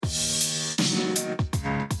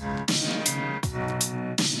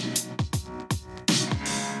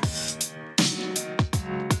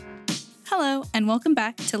and welcome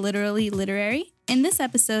back to Literally Literary. In this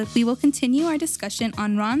episode, we will continue our discussion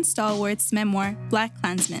on Ron Stallworth's memoir, Black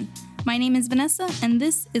Klansman. My name is Vanessa, and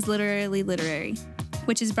this is Literally Literary,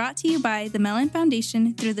 which is brought to you by the Mellon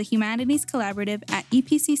Foundation through the Humanities Collaborative at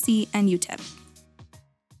EPCC and UTEP.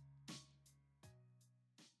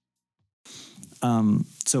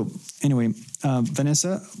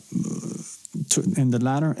 Vanessa, in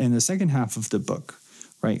the second half of the book,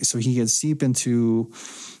 right? So he gets deep into,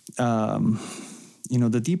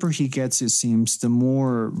 the deeper he gets, it seems, the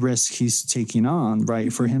more risk he's taking on,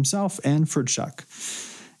 right, for himself and for Chuck.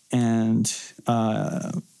 And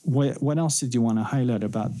what else did you want to highlight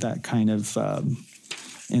about that kind of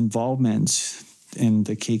involvement in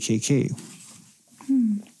the KKK?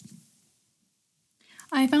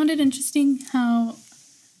 I found it interesting how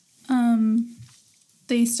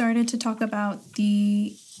they started to talk about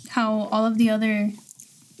how all of the other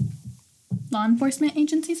law enforcement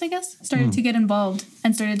agencies, I guess, started to get involved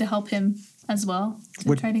and started to help him as well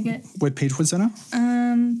to try to get. What page was that on?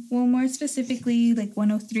 Well, more specifically, like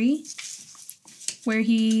 103, where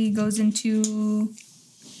he goes into,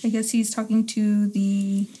 I guess he's talking to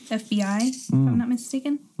the FBI, if I'm not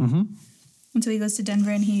mistaken. Mm-hmm. And so he goes to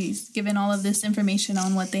Denver and he's given all of this information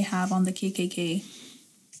on what they have on the KKK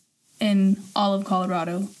in all of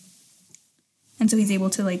Colorado. And so he's able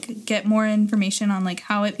to get more information on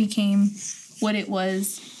how it became what it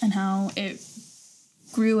was and how it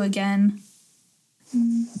grew again.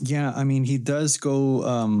 Yeah, I mean, he does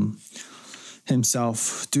go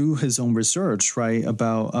himself do his own research, right,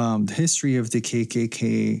 about the history of the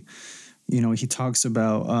KKK. He talks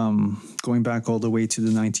about going back all the way to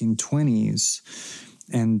the 1920s.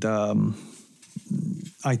 And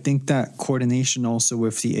I think that coordination also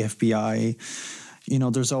with the FBI,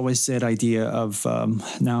 there's always that idea of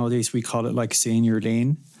nowadays we call it stay in your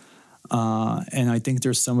lane. And I think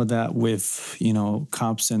there's some of that with,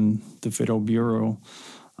 cops and the Federal Bureau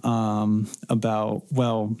about,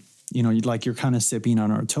 you're kind of stepping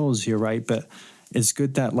on our toes here, right? But it's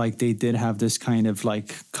good that they did have this kind of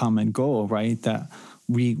common goal, right? That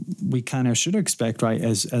we kind of should expect, right,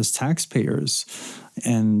 as taxpayers,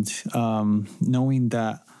 and knowing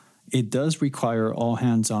that it does require all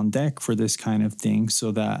hands on deck for this kind of thing,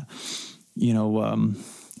 so that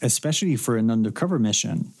especially for an undercover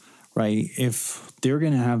mission, right? If they're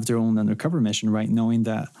going to have their own undercover mission, right, knowing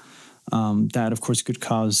that that of course could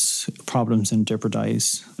cause problems and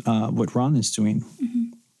jeopardize what Ron is doing.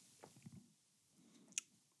 Mm-hmm.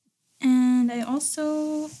 And I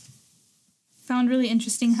also found really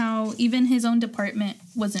interesting how even his own department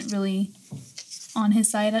wasn't really on his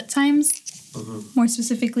side at times. Mm-hmm. More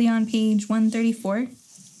specifically on page 134,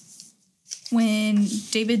 when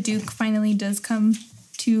David Duke finally does come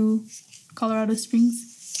to Colorado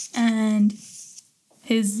Springs, and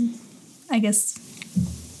his, I guess,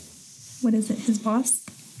 what is it, his boss?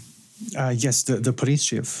 Yes, the police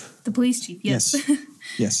chief. The police chief, yes.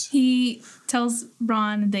 Yes. He tells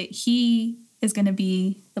Ron that he is going to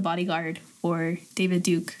be the bodyguard for David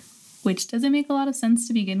Duke, which doesn't make a lot of sense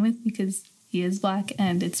to begin with because he is black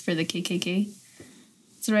and it's for the KKK.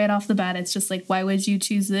 So right off the bat, it's just why would you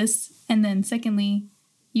choose this? And then secondly,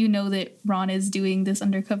 that Ron is doing this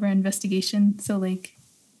undercover investigation. So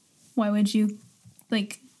why would you,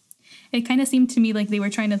 it kind of seemed to me like they were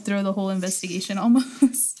trying to throw the whole investigation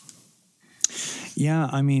almost. Yeah,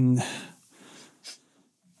 I mean,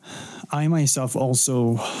 I myself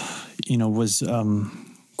also, was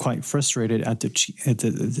quite frustrated at the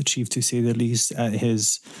chief, to say the least, at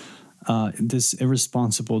his this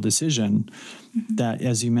irresponsible decision that,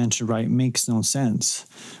 as you mentioned, right, makes no sense.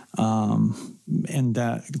 And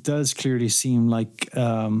that does clearly seem like,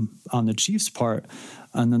 on the chief's part,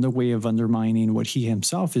 another way of undermining what he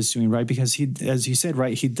himself is doing, right? Because he, as you said,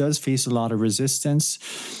 right, he does face a lot of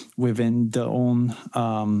resistance within the own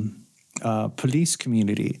police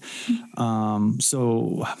community.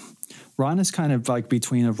 So Ron is kind of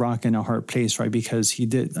between a rock and a hard place, right? Because he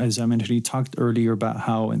did, as I mentioned, he talked earlier about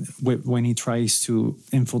how when he tries to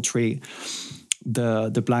infiltrate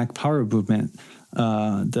the Black Power movement,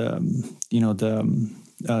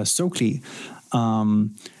 Stokely,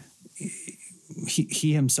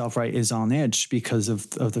 he himself, right, is on edge because of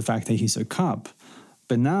the fact that he's a cop.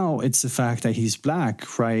 But now it's the fact that he's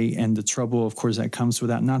black, right, and the trouble, of course, that comes with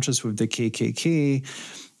that, not just with the KKK,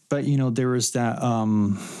 but there is that.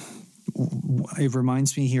 It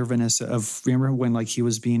reminds me here, Vanessa, of, remember when he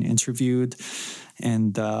was being interviewed,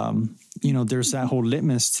 and there's that whole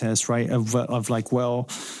litmus test, right, of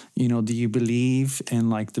do you believe in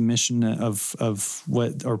the mission of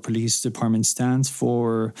what our police department stands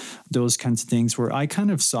for, those kinds of things, where I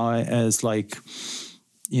kind of saw it as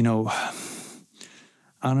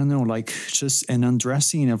I don't know, like just an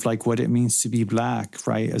undressing of like what it means to be black,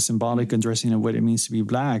 right? A symbolic undressing of what it means to be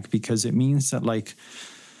black, because it means that like,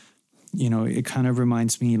 you know, it kind of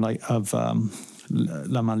reminds me like of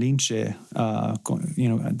La Malinche. You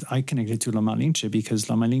know, I connected to La Malinche because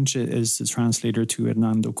La Malinche is the translator to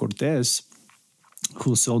Hernando Cortés,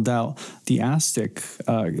 who sold out the Aztec,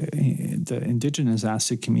 the indigenous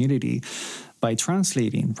Aztec community by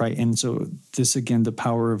translating, right? And so this, again, the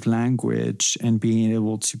power of language and being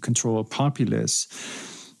able to control a populace.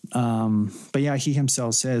 But yeah, he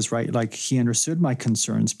himself says, right, like he understood my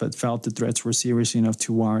concerns, but felt the threats were serious enough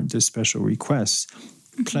to warrant this special request.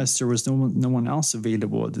 Plus, there was no one else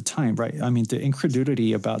available at the time, right? I mean, the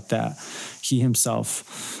incredulity about that, he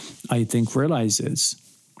himself, I think, realizes.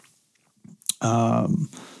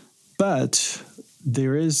 But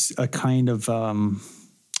there is a kind of,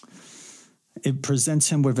 it presents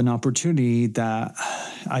him with an opportunity that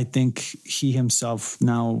I think he himself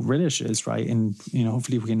now relishes, right? And, you know,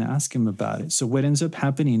 hopefully we can ask him about it. So what ends up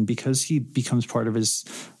happening, because he becomes part of his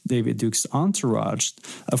David Duke's entourage,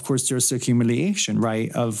 of course, there's a humiliation,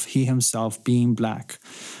 right? Of he himself being black,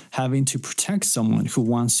 having to protect someone who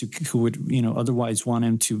would, you know, otherwise want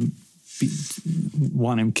him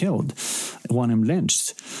killed, want him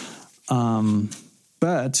lynched.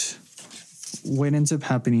 But what ends up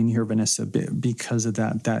happening here, Vanessa, because of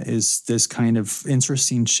that is this kind of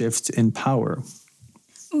interesting shift in power.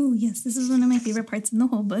 Oh, yes. This is one of my favorite parts in the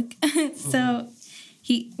whole book. So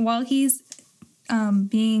while he's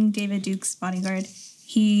being David Duke's bodyguard,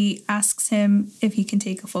 he asks him if he can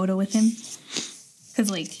take a photo with him.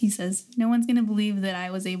 Because, like, he says, no one's going to believe that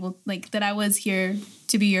I was here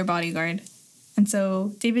to be your bodyguard. And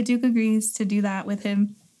so David Duke agrees to do that with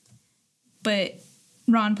him. But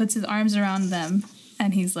Ron puts his arms around them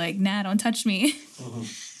and he's like, nah, don't touch me.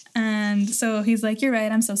 And so he's like, you're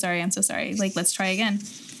right. I'm so sorry. Like, let's try again.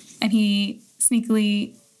 And he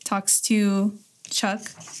sneakily talks to Chuck,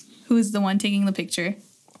 who is the one taking the picture,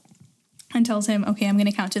 and tells him, okay, I'm going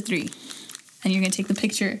to count to 3 and you're going to take the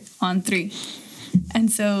picture on 3.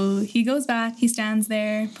 And so he goes back, he stands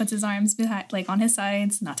there, puts his arms behind, like on his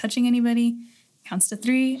sides, not touching anybody, counts to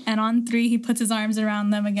 3. And on 3, he puts his arms around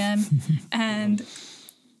them again. And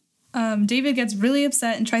David gets really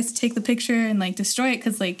upset and tries to take the picture and like destroy it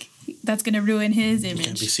because like that's gonna ruin his image.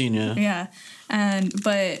 Can't be seen, yeah.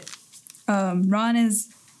 But Ron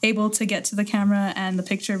is able to get to the camera and the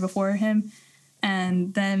picture before him,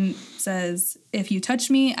 and then says, "If you touch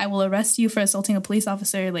me, I will arrest you for assaulting a police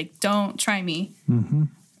officer. Like, don't try me." Mm-hmm.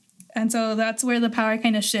 And so that's where the power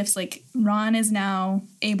kind of shifts. Like, Ron is now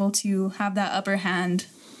able to have that upper hand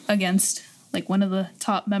against like one of the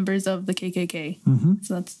top members of the KKK. Mm-hmm.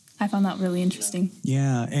 So I found that really interesting.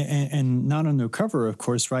 Yeah, and not on the cover, of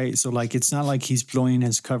course, right? So, like, it's not like he's blowing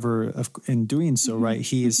his cover in doing so, right?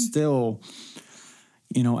 He is still,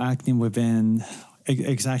 you know, acting within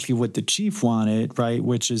exactly what the chief wanted, right?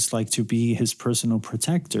 Which is, like, to be his personal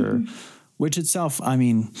protector, which itself, I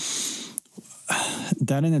mean,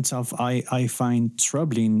 that in itself, I find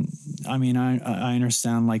troubling. I mean, I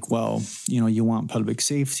understand, like, well, you know, you want public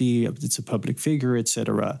safety, it's a public figure,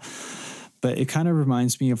 etc. But it kind of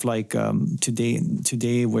reminds me of like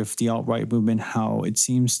today with the alt-right movement, how it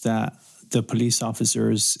seems that the police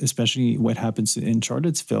officers, especially what happens in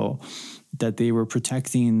Charlottesville, that they were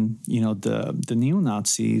protecting, you know, the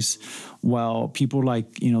neo-Nazis, while people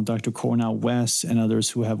like, you know, Dr. Cornel West and others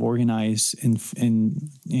who have organized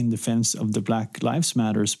in defense of the Black Lives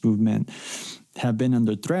Matters movement have been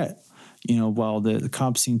under threat. You know, while the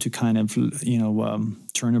cops seem to kind of, you know,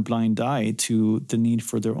 turn a blind eye to the need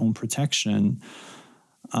for their own protection.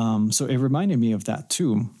 So it reminded me of that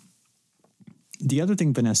too. The other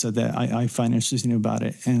thing, Vanessa, that I find interesting about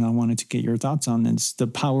it, and I wanted to get your thoughts on, is the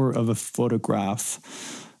power of a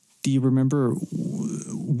photograph. Do you remember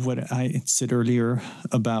what I said earlier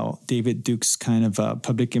about David Duke's kind of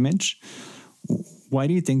public image? Why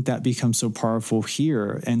do you think that becomes so powerful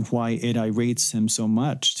here, and why it irates him so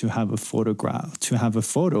much to have a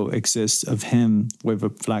photo exist of him with a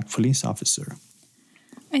black police officer?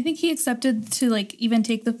 I think he accepted to like even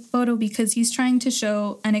take the photo because he's trying to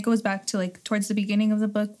show, and it goes back to like towards the beginning of the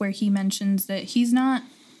book where he mentions that he's not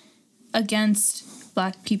against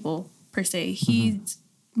black people per se. He's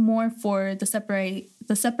more for the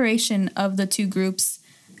separation of the two groups.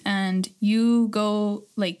 And you go,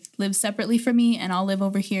 like, live separately from me, and I'll live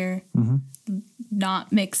over here.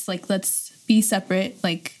 Not mix, like, let's be separate,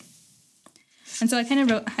 like. And so I kind of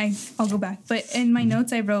wrote, I'll go back. But in my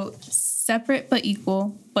notes, I wrote separate but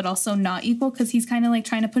equal, but also not equal, because he's kind of, like,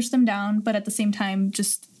 trying to push them down, but at the same time,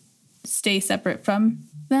 just stay separate from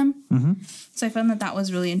them. So I found that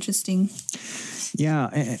was really interesting. Yeah,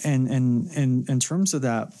 and in terms of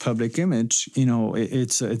that public image,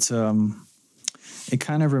 it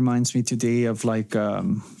kind of reminds me today of like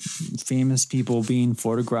famous people being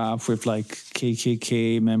photographed with like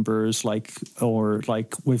KKK members, like, or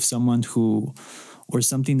like with someone who, or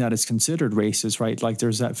something that is considered racist, right? Like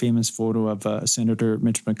there's that famous photo of Senator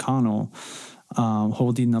Mitch McConnell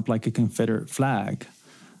holding up like a Confederate flag,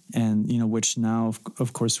 and which now,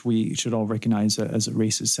 of course, we should all recognize as a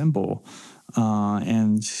racist symbol.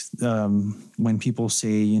 And when people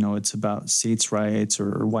say, it's about states' rights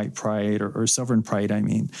or white pride or sovereign pride, I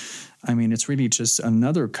mean, it's really just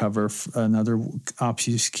another cover, another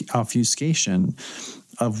obfuscation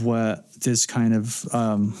of what this kind of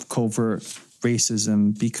covert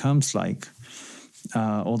racism becomes like.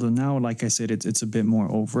 Although now, like I said, it's a bit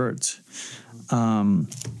more overt.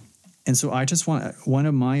 And so I just one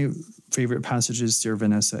of my favorite passages, dear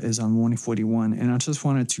Vanessa, is on 141. And I just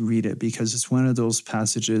wanted to read it because it's one of those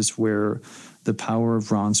passages where the power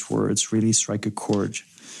of Ron's words really strike a chord.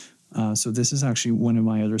 So this is actually one of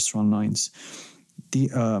my other strong lines.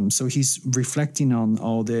 So he's reflecting on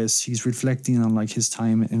all this. He's reflecting on like his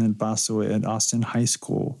time in El Paso at Austin High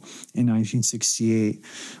School in 1968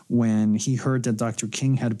 when he heard that Dr.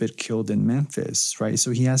 King had been killed in Memphis, right? So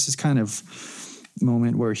he has this kind of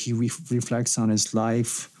moment where he reflects on his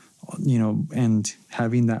life, and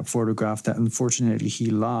having that photograph that unfortunately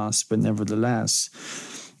he lost, but nevertheless.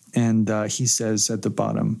 And he says at the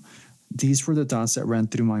bottom, "These were the thoughts that ran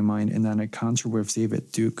through my mind in that encounter with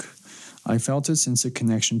David Duke. I felt a sense of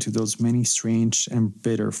connection to those many strange and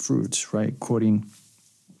bitter fruits," right? Quoting,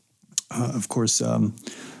 of course,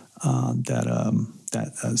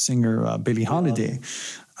 that singer Billie Holiday.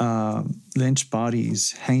 Lynched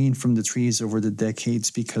bodies hanging from the trees over the decades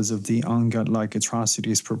because of the ungodlike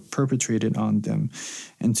atrocities perpetrated on them,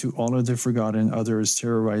 and to all of the forgotten others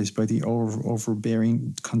terrorized by the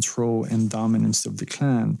overbearing control and dominance of the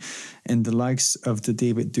Klan, and the likes of the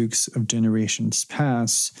David Dukes of generations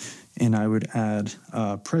past, and I would add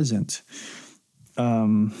present.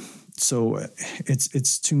 So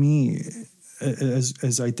it's to me,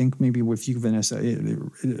 as I think maybe with you, Vanessa,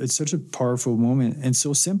 it's such a powerful moment and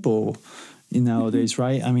so simple nowadays,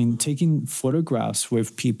 right? I mean, taking photographs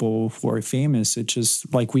with people who are famous, it's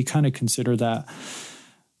just like we kind of consider that,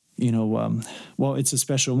 well, it's a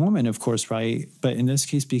special moment, of course, right? But in this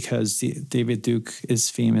case, because David Duke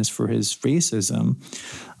is famous for his racism,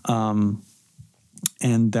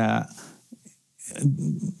 and that,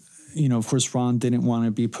 of course, Ron didn't want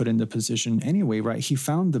to be put in the position anyway, right? He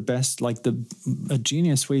found the best, like a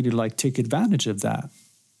genius way to like take advantage of that.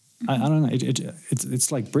 I don't know.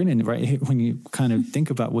 It's like brilliant, right? When you kind of think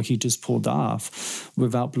about what he just pulled off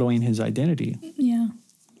without blowing his identity. Yeah.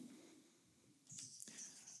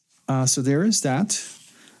 So there is that.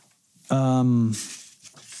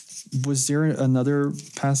 Was there another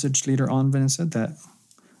passage later on, Vanessa, that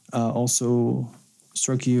also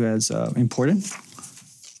struck you as important?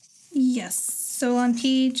 Yes. So on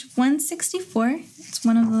page 164, it's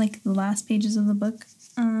one of the last pages of the book.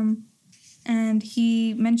 And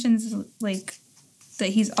he mentions that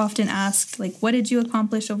he's often asked, what did you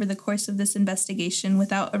accomplish over the course of this investigation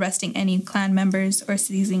without arresting any Klan members or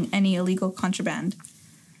seizing any illegal contraband?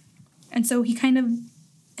 And so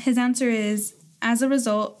his answer is, as a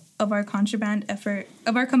result of our combined effort,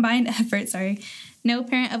 no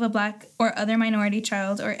parent of a Black or other minority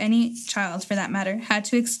child, or any child for that matter, had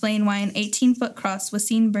to explain why an 18-foot cross was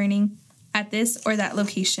seen burning at this or that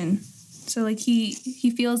location. So he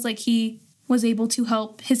feels like he was able to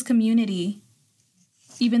help his community,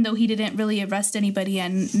 even though he didn't really arrest anybody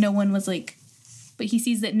and no one was but he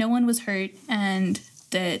sees that no one was hurt and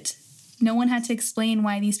that no one had to explain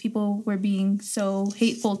why these people were being so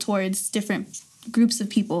hateful towards different groups of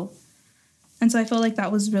people. And so I felt like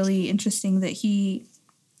that was really interesting, that he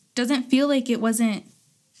doesn't feel like it wasn't,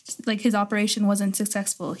 his operation wasn't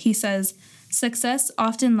successful. He says, success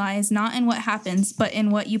often lies not in what happens, but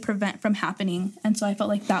in what you prevent from happening. And so I felt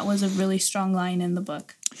like that was a really strong line in the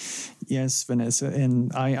book. Yes, Vanessa.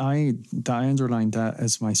 And I underlined that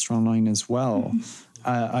as my strong line as well.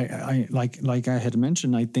 I like I had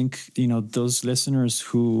mentioned, I think, those listeners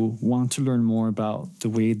who want to learn more about the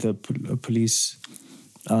way the police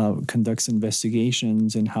conducts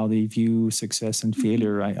investigations and how they view success and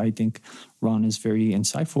failure, I think Ron is very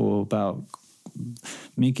insightful about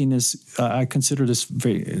making this. I consider this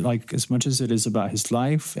very, as much as it is about his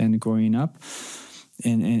life and growing up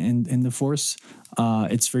in the force,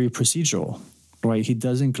 it's very procedural, right? He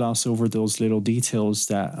doesn't gloss over those little details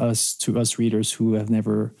that us readers who have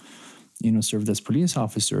never served as police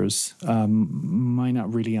officers might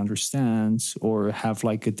not really understand or have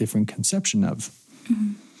a different conception of.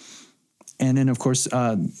 And then, of course,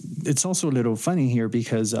 it's also a little funny here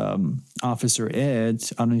because Officer Ed,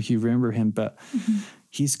 I don't know if you remember him, but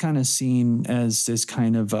he's kind of seen as this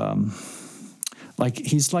kind of like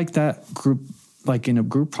he's like that group, like in a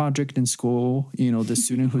group project in school, you know, the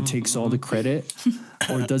student who takes all the credit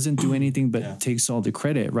or doesn't do anything but takes all the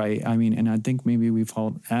credit, right? I mean, and I think maybe we've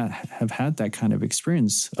all have had that kind of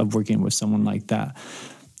experience of working with someone like that.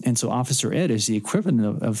 And so Officer Ed is the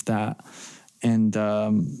equivalent of that. And,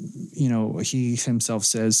 you know, he himself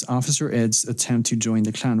says, Officer Ed's attempt to join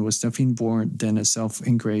the Klan was nothing more than a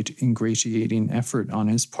self-ingratiating effort on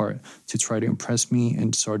his part to try to impress me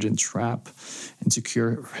and Sergeant Trapp and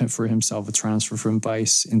secure for himself a transfer from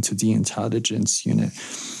Vice into the intelligence unit.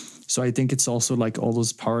 So I think it's also like all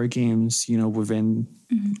those power games, you know, within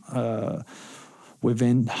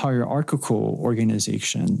hierarchical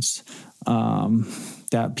organizations,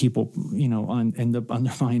 that people, you know, end up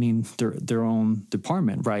undermining their own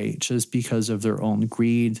department, right? Just because of their own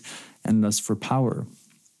greed and lust for power.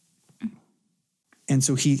 And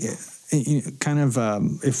so he kind of,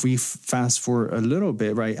 if we fast forward a little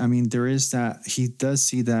bit, right? I mean, there is that, he does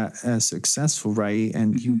see that as successful, right?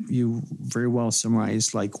 And you very well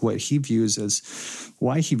summarized like what he views as,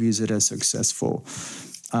 why he views it as successful.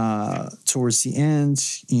 Towards the end,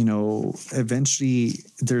 you know, eventually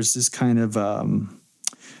there's this kind of,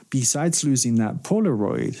 besides losing that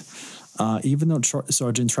Polaroid, even though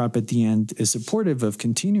Sergeant Trapp at the end is supportive of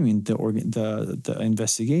continuing the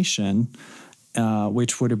investigation,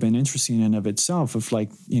 which would have been interesting in and of itself, of like,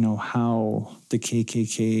 you know, how the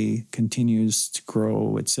KKK continues to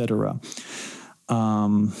grow, etc.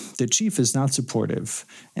 The chief is not supportive,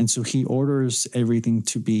 and so he orders everything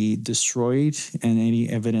to be destroyed and any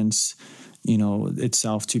evidence, you know,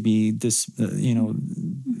 itself to be you know,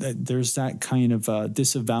 there's that kind of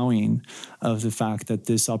disavowing of the fact that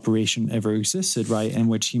this operation ever existed, right? And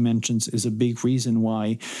which he mentions is a big reason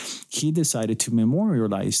why he decided to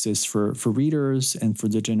memorialize this for readers and for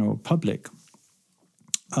the general public.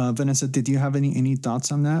 Vanessa, did you have any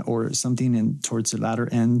thoughts on that, or something towards the latter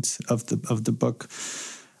end of the book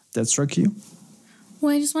that struck you?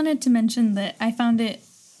 Well, I just wanted to mention that I found it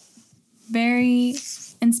very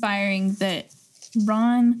inspiring that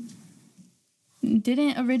Ron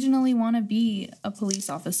didn't originally want to be a police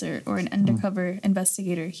officer or an undercover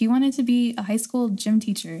investigator. He wanted to be a high school gym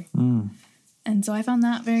teacher. And so I found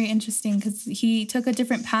that very interesting because he took a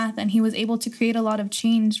different path and he was able to create a lot of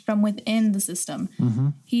change from within the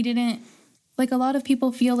system. He didn't, like a lot of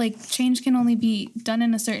people feel like change can only be done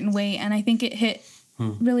in a certain way. And I think it hit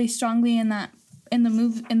really strongly in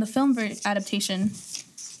the film adaptation,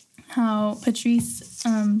 how Patrice,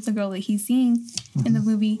 the girl that he's seeing in the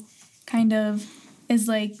movie, kind of is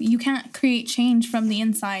like, you can't create change from the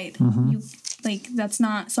inside. Like, that's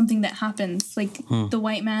not something that happens. Like, the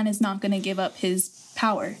white man is not going to give up his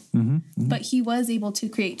power. But he was able to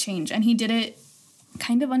create change. And he did it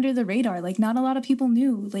kind of under the radar. Like, not a lot of people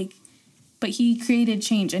knew. Like, but he created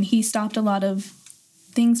change. And he stopped a lot of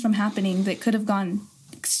things from happening that could have gone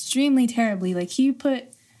extremely terribly. Like, he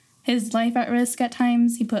put his life at risk at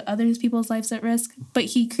times. He put other people's lives at risk. But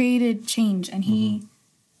he created change. And he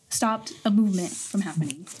stopped a movement from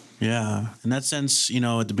happening. Yeah, in that sense, you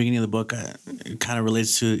know, at the beginning of the book, it kind of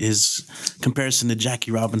relates to his comparison to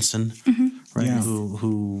Jackie Robinson, right? Yeah.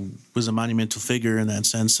 Who was a monumental figure in that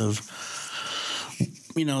sense of,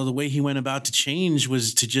 you know, the way he went about to change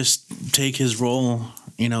was to just take his role,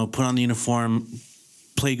 you know, put on the uniform,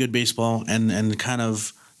 play good baseball, and kind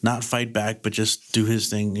of not fight back, but just do his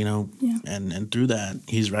thing, you know. Yeah. And through that,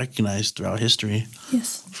 he's recognized throughout history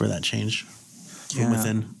for that change from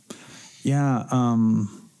within. Yeah.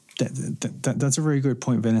 That's a very good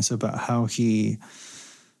point, Vanessa, about how he,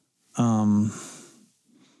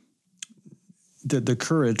 the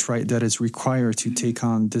courage, right, that is required to take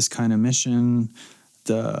on this kind of mission,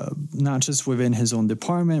 not just within his own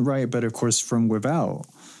department, right, but of course from without,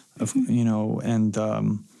 you know, and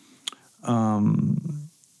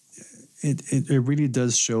it really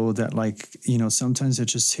does show that, like, you know, sometimes it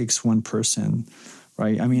just takes one person,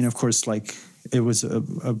 right? I mean, of course, like, it was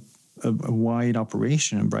a wide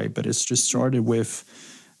operation, right? But it's just started with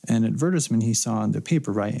an advertisement he saw in the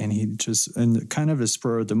paper, right? And he just, and kind of a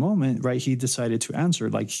spur of the moment, right? He decided to answer,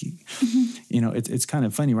 like, you know, it's kind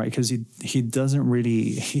of funny, right? Because he doesn't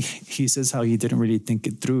really, he says how he didn't really think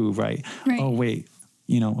it through, right? Oh, wait,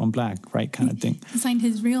 you know, I'm black, right? Kind of thing. He signed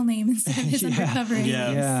his real name instead of his undercover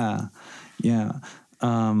alias. Yeah.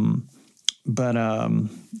 But,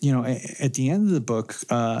 you know, at the end of the book,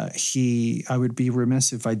 I would be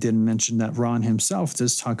remiss if I didn't mention that Ron himself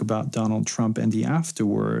does talk about Donald Trump and the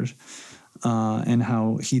afterword, and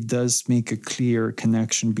how he does make a clear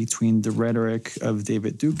connection between the rhetoric of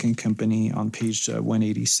David Duke and company on page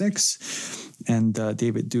 186 and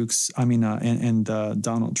David Duke's, and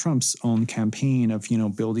Donald Trump's own campaign of,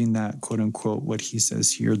 building that quote unquote, what he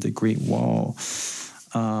says here, the Great Wall.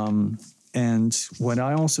 And what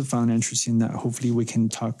I also found interesting that hopefully we can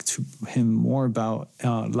talk to him more about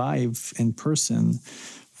live in person,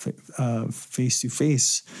 face to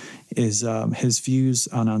face, is his views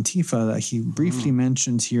on Antifa that he briefly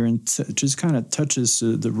mentions here and just kind of touches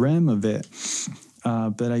the rim of it.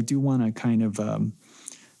 But I do want to kind of,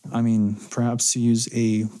 perhaps to use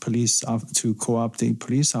to co-opt a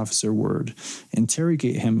police officer word,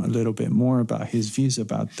 interrogate him a little bit more about his views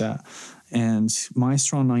about that. And my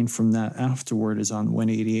strong line from that afterward is on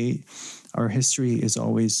 188. Our history is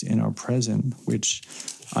always in our present, which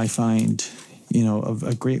I find,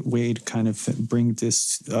 a great way to kind of bring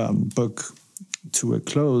this book to a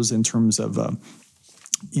close in terms of,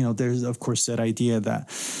 there's, of course, that idea that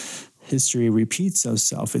history repeats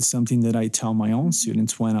itself. It's something that I tell my own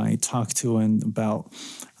students when I talk to them about,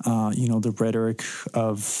 the rhetoric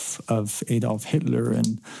of Adolf Hitler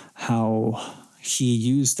and how he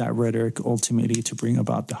used that rhetoric ultimately to bring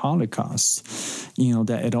about the Holocaust.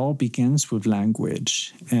 That it all begins with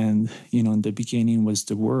language. And, in the beginning was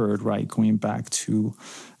the word, right? Going back to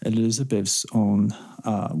Elizabeth's own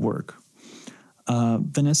work.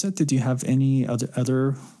 Vanessa, did you have any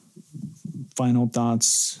other final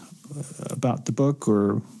thoughts about the book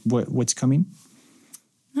or what's coming?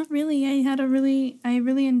 Not really. I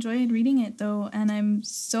really enjoyed reading it though. And I'm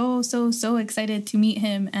so excited to meet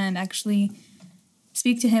him and actually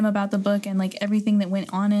speak to him about the book and like everything that went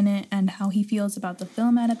on in it and how he feels about the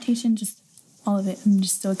film adaptation, just all of it. I'm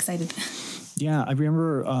just so excited. Yeah, I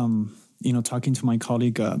remember, talking to my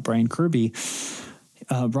colleague, Brian Kirby.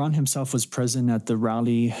 Ron himself was present at the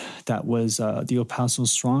rally that was the El Paso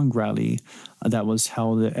Strong rally that was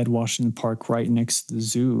held at Ed Washington Park right next to the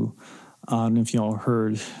zoo. I don't know if y'all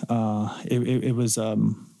heard.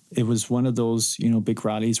 It was one of those, big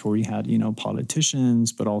rallies where we had,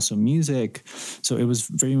 politicians, but also music. So it was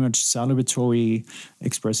very much celebratory,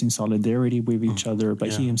 expressing solidarity with each other. But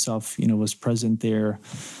he himself, was present there.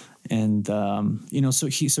 And, so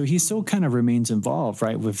he still kind of remains involved,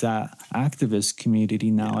 right, with that activist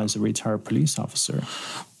community now as a retired police officer.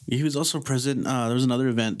 He was also present. There was another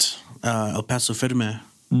event, El Paso Firme,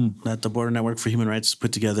 that the Border Network for Human Rights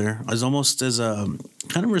put together. As almost as a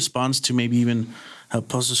kind of response to maybe even El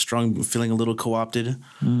Paso Strong feeling a little co-opted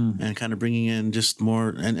and kind of bringing in just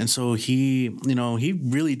more. And so he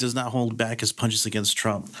really does not hold back his punches against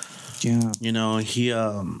Trump. Yeah.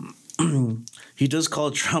 He does call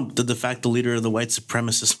Trump the de facto leader of the white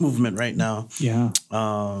supremacist movement right now. Yeah.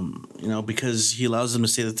 Because he allows them to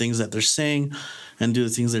say the things that they're saying and do the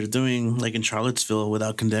things they're doing, like in Charlottesville,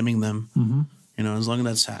 without condemning them. Mm-hmm. As long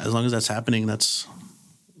as that's happening,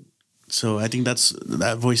 so I think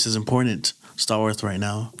that voice is important, Stallworth, right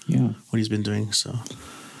now. Yeah. What he's been doing. So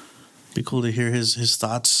be cool to hear his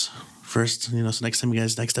thoughts first. So next time, you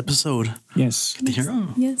guys, next episode. Yes. Get to hear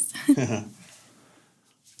him. Yes.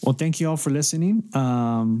 Well, thank you all for listening.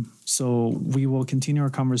 So we will continue our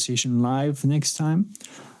conversation live next time.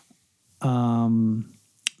 And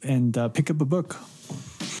pick up a book.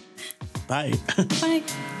 Bye. Bye.